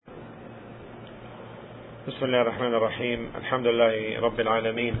بسم الله الرحمن الرحيم الحمد لله رب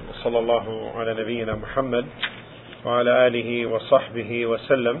العالمين وصلى الله على نبينا محمد وعلى آله وصحبه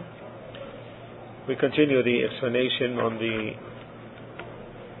وسلم. We continue the explanation on the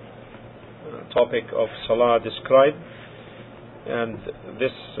topic of Salah described, and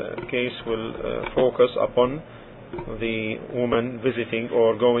this case will focus upon the woman visiting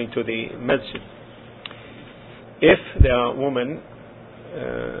or going to the masjid. If the woman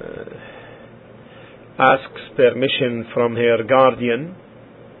asks permission from her guardian,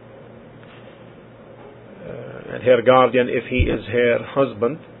 and her guardian, if he is her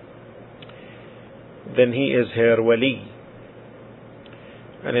husband, then he is her wali,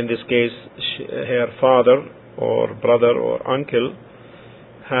 and in this case her father or brother or uncle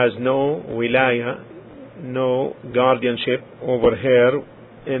has no wilaya, no guardianship over her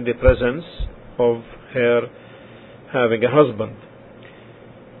in the presence of her having a husband.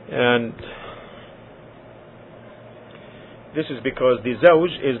 And this is because the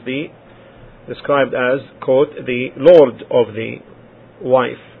zawj is described as, quote, the lord of the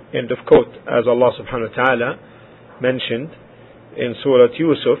wife, end of quote, as Allah subhanahu wa ta'ala mentioned in Surah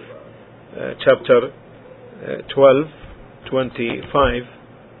Yusuf, chapter 12:25,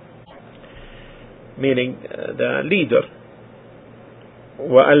 meaning the leader.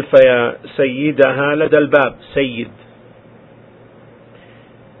 وَأَلْفَيَا سَيِّدَهَا لَدَى الْبَابِ, Sayyid.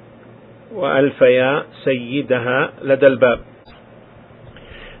 وَأَلْفَيَا سَيِّدَهَا لَدَى الْبَابِ.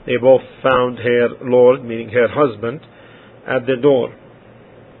 They both found her lord, meaning her husband, at the door.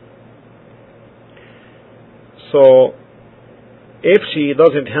 So, if she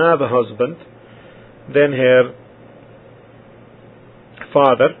doesn't have a husband, then her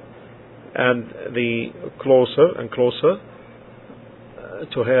father, and the closer and closer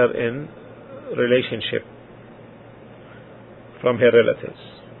to her in relationship from her relatives.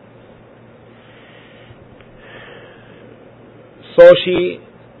 So she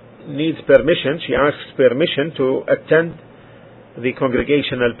needs permission, she asks permission to attend the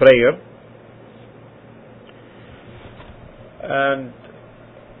congregational prayer, and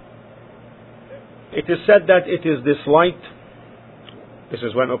it is said that it is disliked, this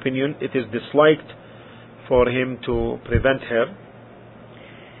is one opinion, it is disliked for him to prevent her,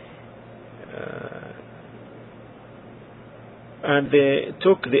 and they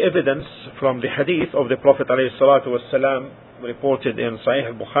took the evidence from the hadith of the Prophet ﷺ reported in Sahih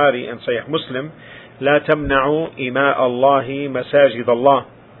al-Bukhari and Sahih Muslim, لا تمنعوا إماء الله مساجد الله,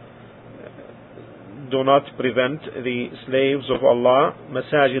 do not prevent the slaves of Allah,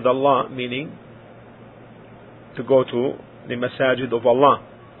 masajid Allah, meaning to go to the masajid of Allah.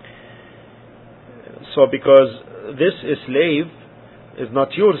 So because this slave is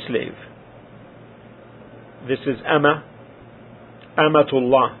not your slave, this is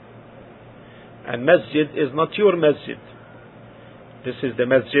Amatullah, and masjid is not your masjid, this is the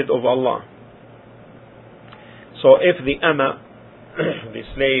masjid of Allah. So if the the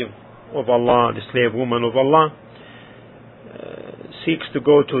slave of Allah, the slave woman of Allah, seeks to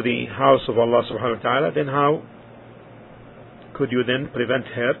go to the house of Allah subhanahu wa ta'ala, then how could you then prevent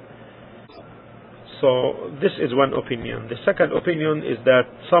her? So this is one opinion. The second opinion is that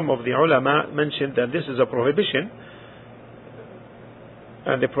some of the ulama mentioned that this is a prohibition,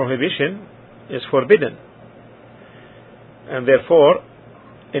 and the prohibition is forbidden, and therefore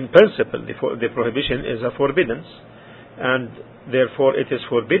in principle the prohibition is a forbiddance, and therefore it is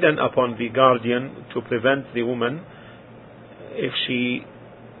forbidden upon the guardian to prevent the woman if she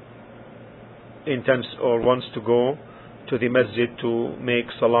intends or wants to go to the masjid to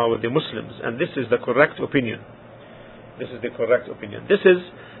make salah with the Muslims. And this is the correct opinion. This is the correct opinion. This is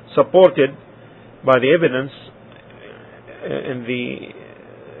supported by the evidence in the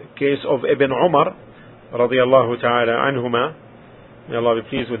case of Ibn Umar radiyallahu ta'ala anhuma, may Allah be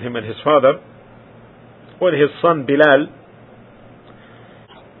pleased with him and his father, when his son Bilal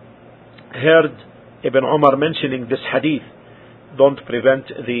heard Ibn Umar mentioning this hadith, don't prevent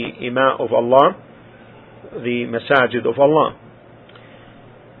the Imam of Allah, the masajid of Allah.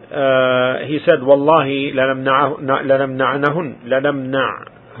 He said, Wallahi lanamna'hun,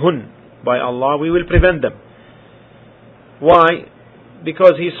 by Allah we will prevent them. Why?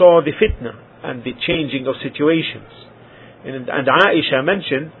 Because he saw the fitna and the changing of situations. And Aisha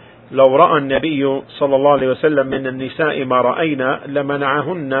mentioned, لو رأى النبي صلى الله عليه وسلم من النساء ما رأينا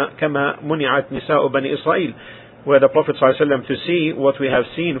لمنعهن كما منعت نساء بني إسرائيل, where the Prophet صلى الله عليه وسلم, to see what we have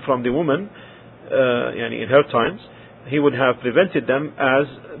seen from the woman in her times, he would have prevented them as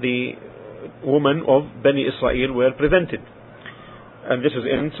the women of Bani Israel were prevented. And this is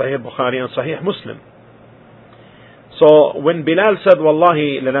in Sahih Bukhari and Sahih Muslim. So when Bilal said,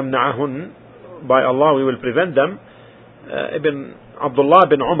 Wallahi lanamna'ahun, by Allah we will prevent them. Ibn Abdullah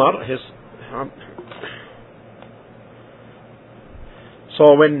bin Umar,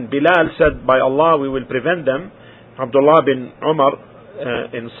 so when Bilal said, by Allah we will prevent them, Abdullah bin Umar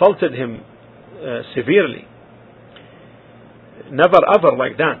insulted him severely. Never ever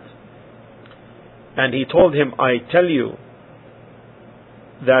like that. And he told him, I tell you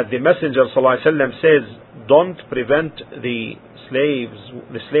that the Messenger ﷺ says, don't prevent the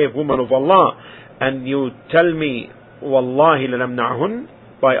slave woman of Allah, and you tell me, Wallahi lanamna'hun,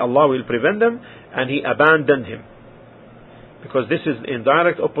 by Allah will prevent them, and he abandoned him. Because this is in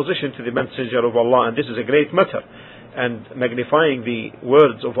direct opposition to the Messenger of Allah, and this is a great matter. And magnifying the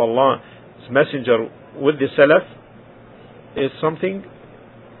words of Allah's Messenger with the Salaf is something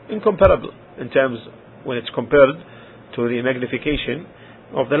incomparable in terms when it's compared to the magnification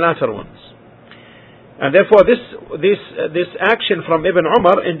of the latter ones. And therefore this action from Ibn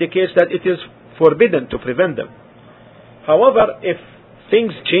Umar indicates that it is forbidden to prevent them. However, if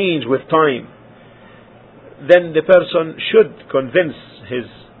things change with time, then the person should convince his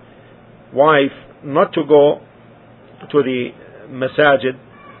wife not to go to the masajid,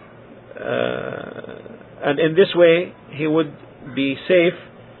 and in this way he would be safe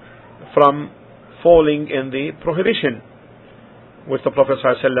from falling in the prohibition which the Prophet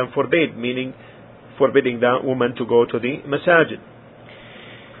ﷺ forbade, meaning forbidding the woman to go to the masajid.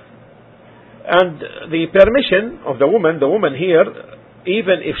 And the permission of the woman here,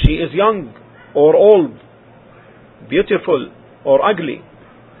 even if she is young or old, beautiful or ugly.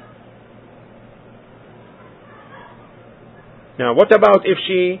 Now what about if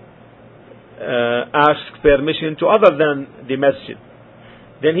she asks permission to other than the masjid?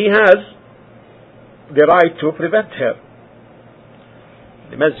 Then he has the right to prevent her.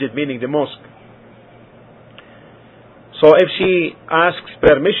 The masjid meaning the mosque. So if she asks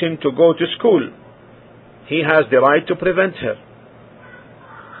permission to go to school, he has the right to prevent her.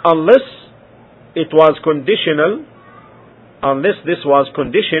 Unless it was conditional, unless this was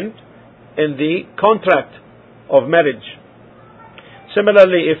conditioned in the contract of marriage.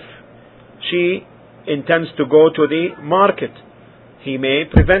 Similarly, if she intends to go to the market, he may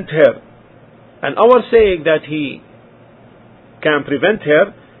prevent her. And our saying that he can prevent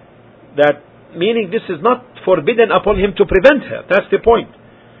her, that meaning this is not forbidden upon him to prevent her. That's the point.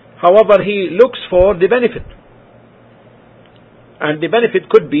 However, he looks for the benefit. And the benefit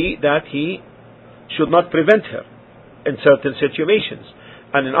could be that he should not prevent her in certain situations.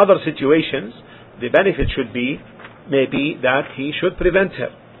 And in other situations, the benefit should be maybe that he should prevent her.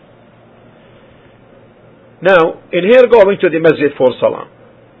 Now, in here going to the masjid for salah,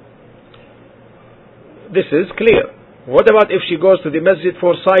 this is clear. What about if she goes to the masjid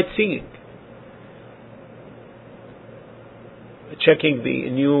for sightseeing? Checking the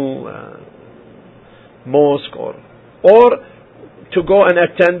new mosque or to go and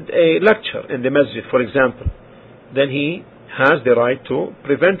attend a lecture in the masjid, for example. Then he has the right to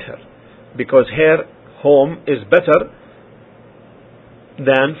prevent her, because her home is better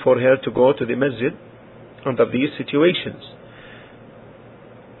than for her to go to the masjid under these situations.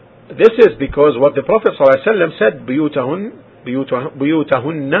 This is because what the Prophet ﷺ said, بيوتهن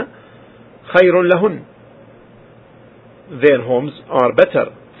خير لهن. Their homes are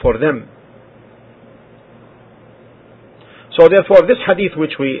better for them. So therefore this hadith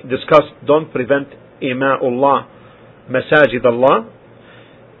which we discussed, don't prevent ima'ullah, masajid Allah,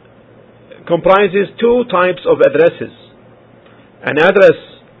 comprises two types of addresses. An address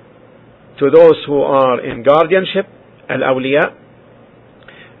to those who are in guardianship, al-awliya,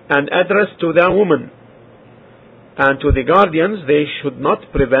 and address to the woman. And to the guardians, they should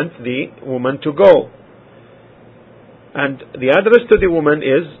not prevent the woman to go. And the address to the woman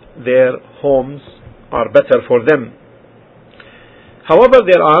is their homes are better for them. However,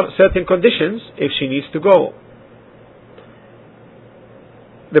 there are certain conditions if she needs to go.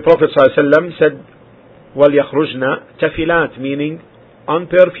 The Prophet ﷺ said, وَلْيَخْرُجْنَا تَفِلَاتٍ, meaning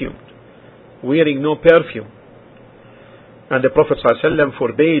unperfumed, wearing no perfume. And the Prophet ﷺ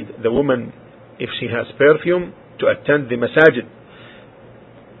forbade the woman, if she has perfume, to attend the masajid.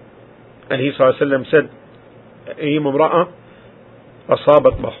 And he ﷺ said, أي امرأة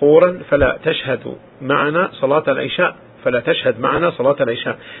أصابت بخورا فلا تشهد معنا صلاة العشاء فلا تشهد معنا صلاة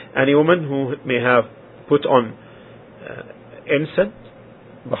العشاء. Any woman who may have put on incense,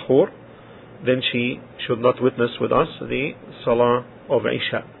 bakhur, then she should not witness with us the salah of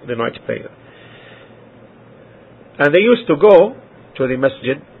Isha, the night prayer. And they used to go to the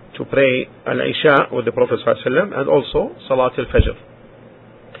masjid to pray al-Isha with the Prophet ﷺ and also Salat al-Fajr.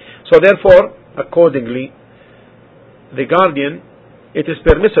 So therefore, accordingly, the guardian, it is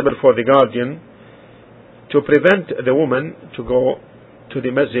permissible for the guardian to prevent the woman to go to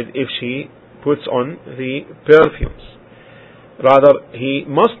the masjid if she puts on the perfumes. Rather, he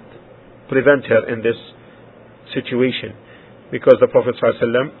must prevent her in this situation, because the Prophet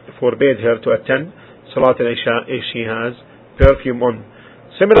ﷺ forbade her to attend Salat al-Isha if she has perfume on.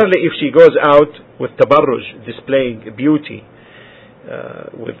 Similarly, if she goes out with tabarruj, displaying beauty,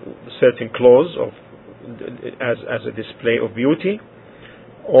 with certain clothes as a display of beauty,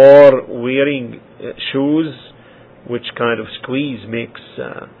 or wearing shoes which kind of makes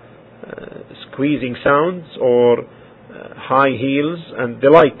squeezing sounds, or high heels and the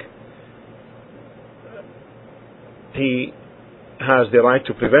like, he has the right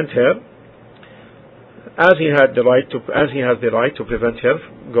to prevent her, as he has the right to prevent her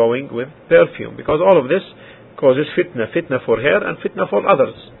going with perfume, because all of this causes fitna for her and fitna for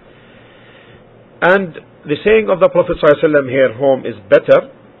others. And the saying of the Prophet ﷺ here, home is better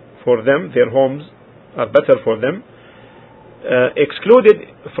for them, their homes are better for them, excluded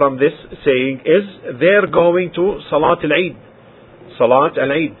from this saying is they're going to Salat al-Eid,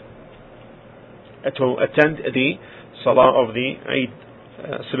 to attend the Salah of the Eid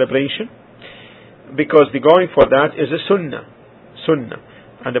celebration, because the going for that is a sunnah,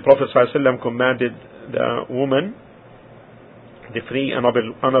 and the Prophet ﷺ commanded the woman, the free and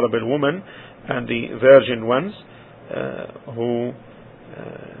honorable woman, and the virgin ones who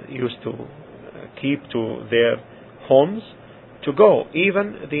used to keep to their homes, to go.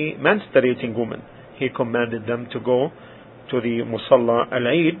 Even the menstruating woman, he commanded them to go to the Musalla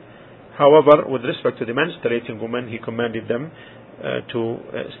al-Eid. However, with respect to the menstruating woman, he commanded them to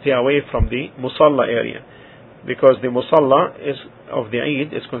stay away from the Musalla area, because the Musalla of the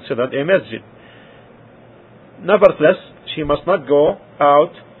Eid is considered a masjid. Nevertheless, she must not go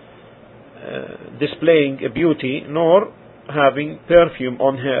out displaying a beauty nor having perfume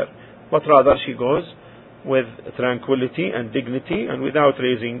on her, but rather she goes with tranquility and dignity, and without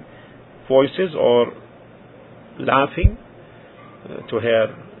raising voices or laughing to her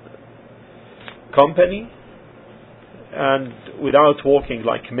company, and without walking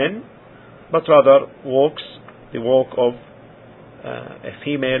like men, but rather walks the walk of a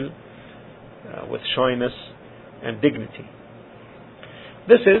female with shyness and dignity.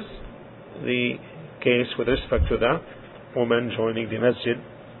 This is the case with respect to the woman joining the masjid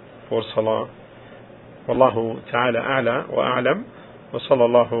for salah. Wallahu ta'ala a'la wa a'lam, wa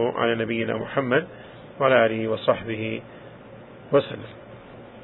sallallahu ala nabiyyina Muhammad wa ala alihi wa sahbihi wa sallam.